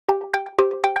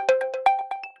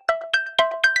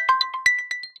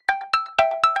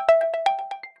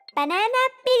Banana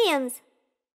billions.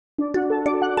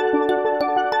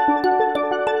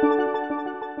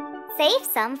 Save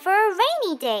some for a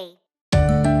rainy day.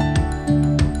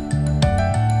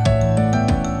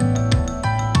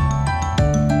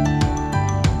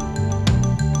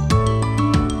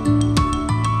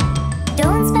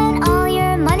 Don't spend all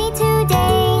your money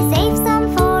today. Save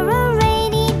some for a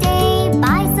rainy day.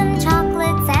 Buy some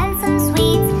chocolates and some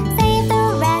sweets. Save the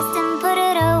rest and put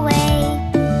it away.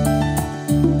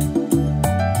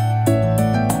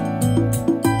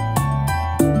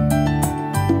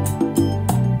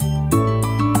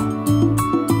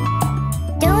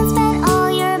 Don't spend all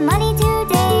your money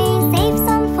today. Save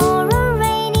some for a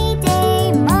rainy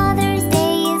day. Mother's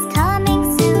Day is coming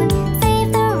soon.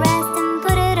 Save the rest and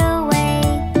put it away.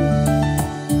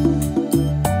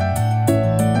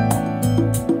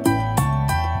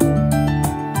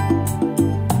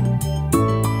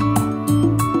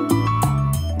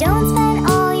 Don't spend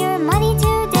all your money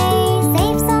today.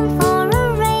 Save some for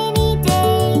a rainy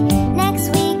day. Next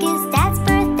week is Dad's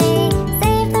birthday.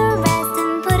 Save the rest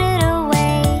and put it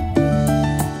away.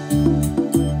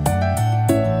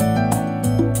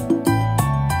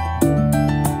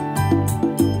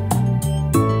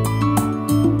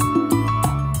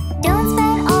 Don't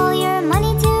spend all your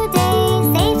money today.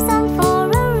 Save some for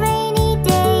a rainy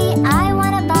day. I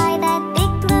wanna buy that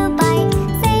big blue bike.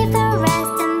 Save the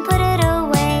rest and put it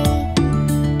away.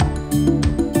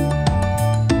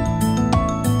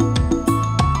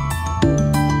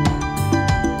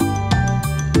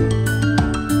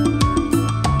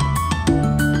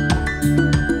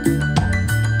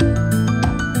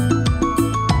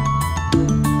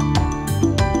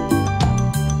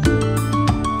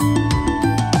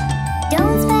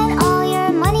 Don't spend all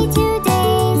your money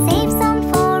today. Save some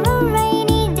for a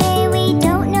rainy day. We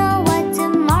don't know what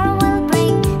tomorrow will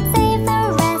bring. Save the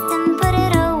rest and put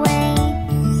it away.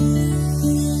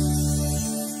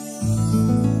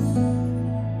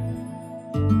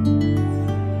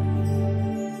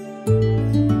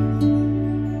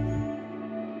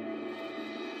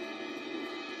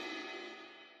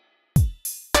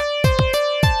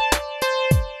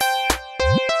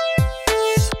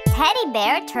 Teddy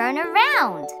bear, turn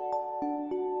around.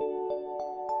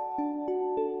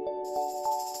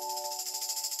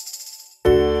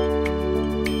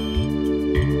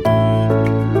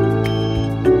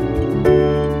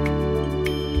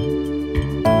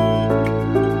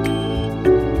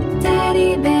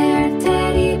 Teddy bear,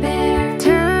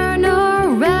 turn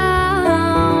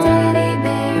around.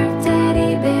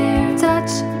 Teddy bear,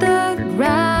 touch the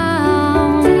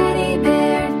ground.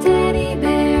 Teddy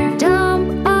bear,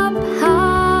 jump up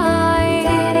high.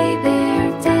 Teddy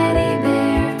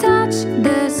bear, touch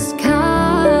the sky.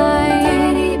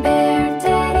 Teddy bear,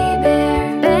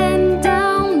 bend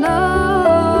down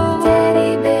low.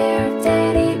 Teddy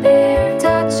bear,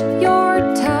 touch your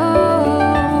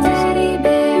toes. Teddy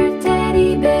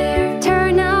bear,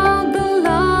 turn out the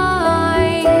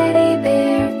light.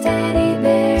 Teddy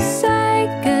bear, say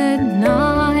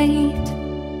goodnight.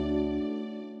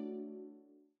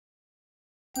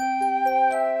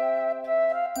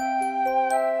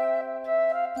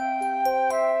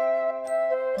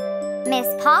 Miss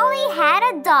Polly had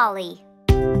a dolly.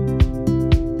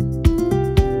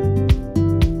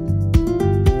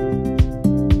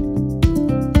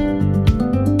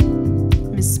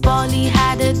 Miss Polly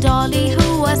had a dolly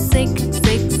who was sick.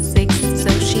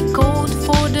 So she called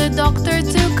for the doctor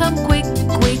to come quick.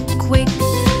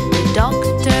 The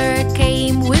doctor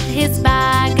came with his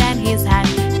bag and his hat,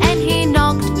 and he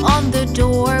knocked on the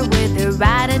door with a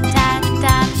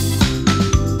rat-a-tat-tat.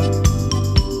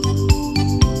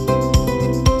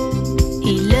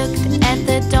 He looked at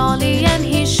the dolly and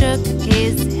he shook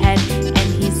his head, and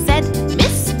he said,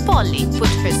 "Miss Polly, put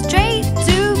her straight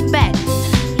to bed."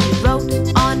 He wrote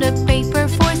on a paper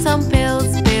for some pills.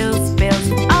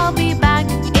 I'll be back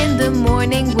in the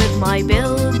morning with my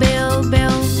bill.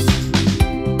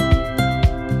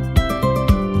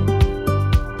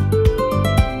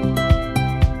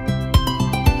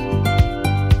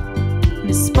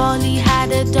 Miss Polly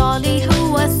had a dolly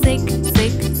who was sick.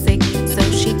 So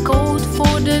she called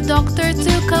for the doctor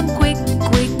to come quick.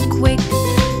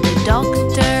 The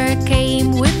doctor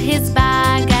came with his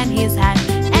bag and his hat,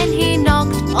 and he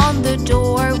knocked on the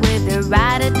door with a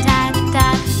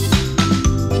rat-a-tat-tat.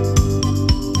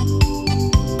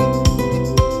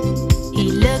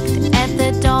 He looked at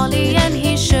the dolly and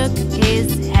he shook his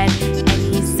head, and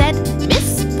he said,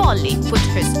 "Miss Polly, put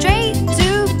her straight to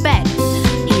bed."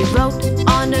 He wrote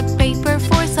on a paper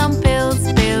for some pills.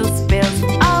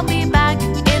 I'll be back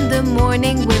in the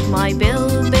morning with my bill.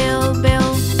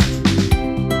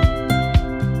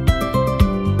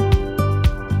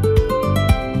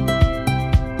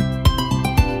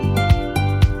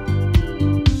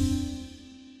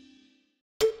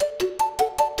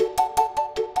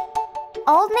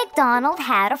 Old MacDonald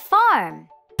had a farm.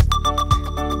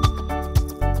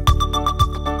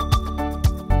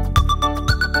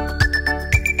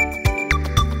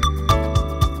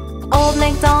 Old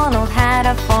MacDonald had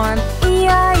a farm,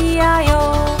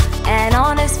 E-I-E-I-O. And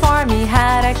on his farm he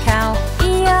had a cow,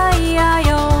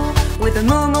 E-I-E-I-O. With a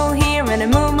moo-moo here and a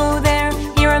moo-moo there,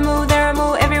 here a moo, there a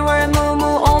moo, everywhere a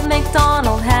moo-moo. Old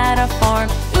MacDonald had a farm,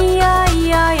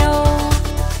 E-I-E-I-O.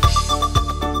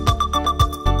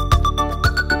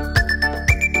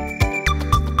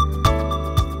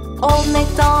 Old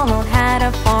MacDonald had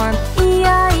a farm,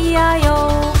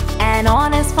 E-I-E-I-O. And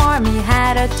on his farm he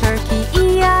had a turkey,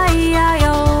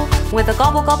 E-I-E-I-O. With a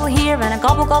gobble gobble here and a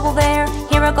gobble gobble there,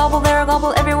 here a gobble, there a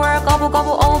gobble, everywhere a gobble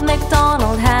gobble. Old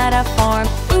MacDonald had a farm,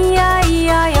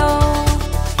 E-I-E-I-O.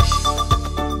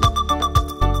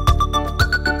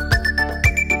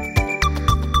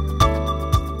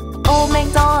 Old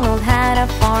MacDonald had a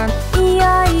farm,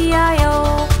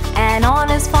 E-I-E-I-O. And on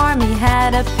his farm he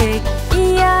had a pig,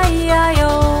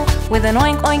 E-I-E-I-O. With an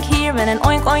oink oink here and an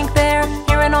oink oink there,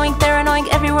 here an oink, there an oink,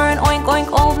 everywhere an oink oink.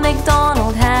 Old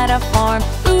MacDonald had a farm,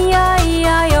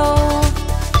 E-I-E-I-O.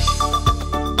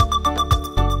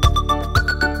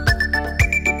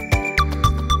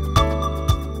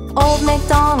 Old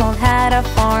MacDonald had a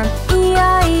farm,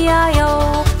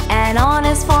 E-I-E-I-O. And on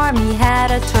his farm he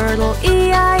had a turtle,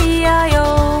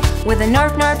 E-I-E-I-O. With a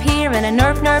nerp nerp here and a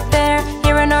nerp nerp there,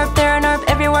 here a nerp, there a nerp,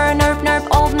 everywhere a nerp nerp.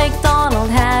 Old MacDonald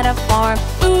had a farm,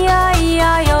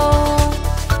 E-I-E-I-O.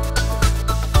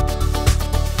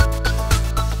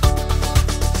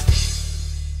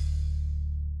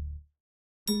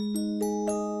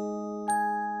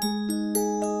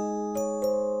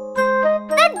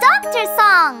 The Doctor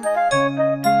Song.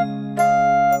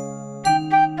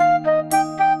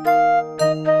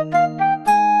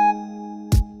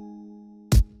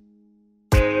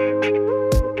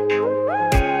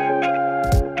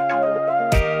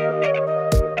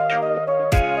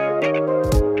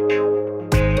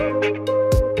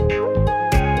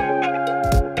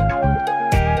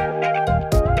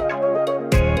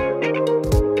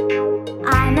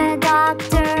 I'm a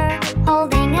doctor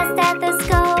holding a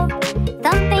stethoscope,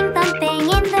 thumping, thumping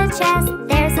in the chest.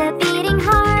 There's a beating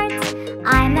heart.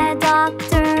 I'm a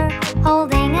doctor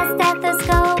holding a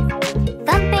stethoscope,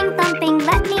 thumping, thumping.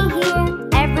 Let me hear.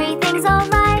 Everything's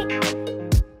alright.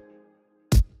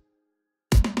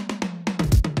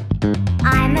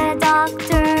 I'm a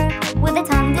doctor with a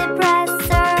tongue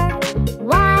depressor.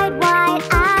 Wide, wide,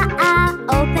 ah, ah.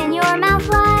 Open your mouth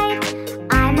wide.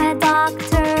 I'm a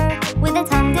doctor with a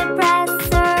tongue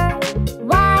depressor.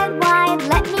 Wide, wide,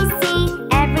 let me see.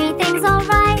 Everything's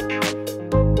alright.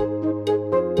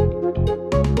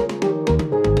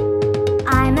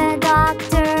 I'm a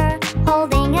doctor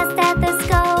holding a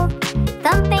stethoscope,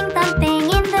 thumping, thumping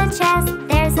in the chest.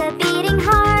 There's a beating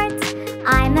heart.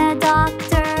 I'm a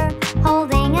doctor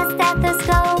holding a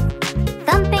stethoscope,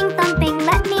 thumping, thumping.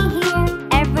 Let me hear.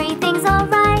 Everything's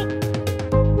alright.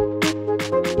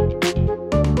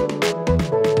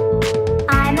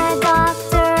 I'm a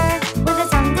doctor with a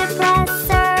tongue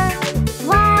depressor.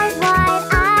 Wide, wide,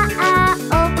 ah, ah.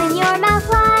 Open your mouth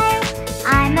wide.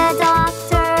 I'm a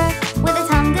doctor with a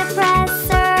tongue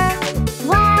depressor.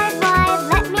 Wide, wide,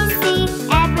 let me see.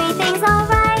 Everything's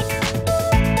alright.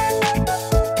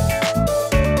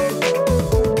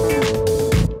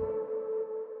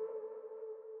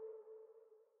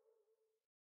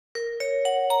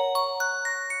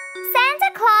 Santa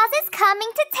Claus is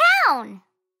coming to town.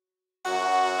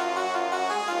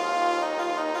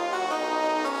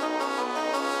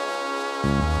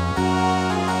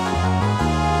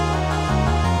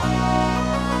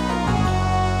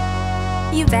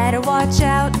 You better watch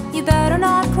out, you better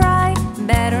not cry,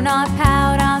 better not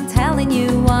pout, I'm telling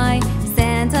you why.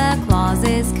 Santa Claus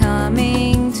is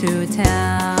coming to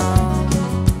town.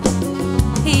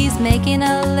 He's making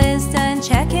a list and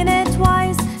checking it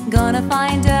twice, gonna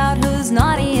find out who's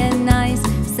naughty and nice.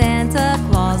 Santa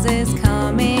Claus is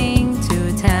coming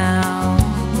to town.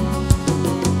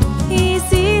 He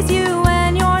sees you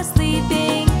when you're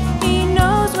sleeping, he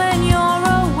knows when you're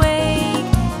awake,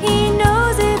 he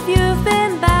knows if you've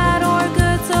been bad or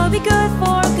good, so be good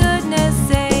for goodness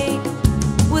sake.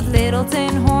 With little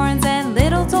tin horns and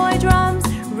little toy drums,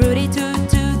 Rudy toot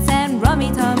toots and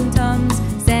rummy tum tums,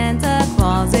 Santa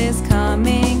Claus is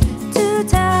coming to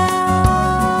town.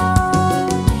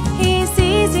 He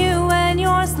sees you when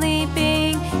you're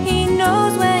sleeping, he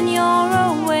knows when you're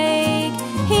awake,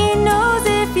 he knows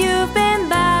if you've been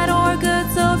bad or good,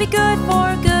 so be good for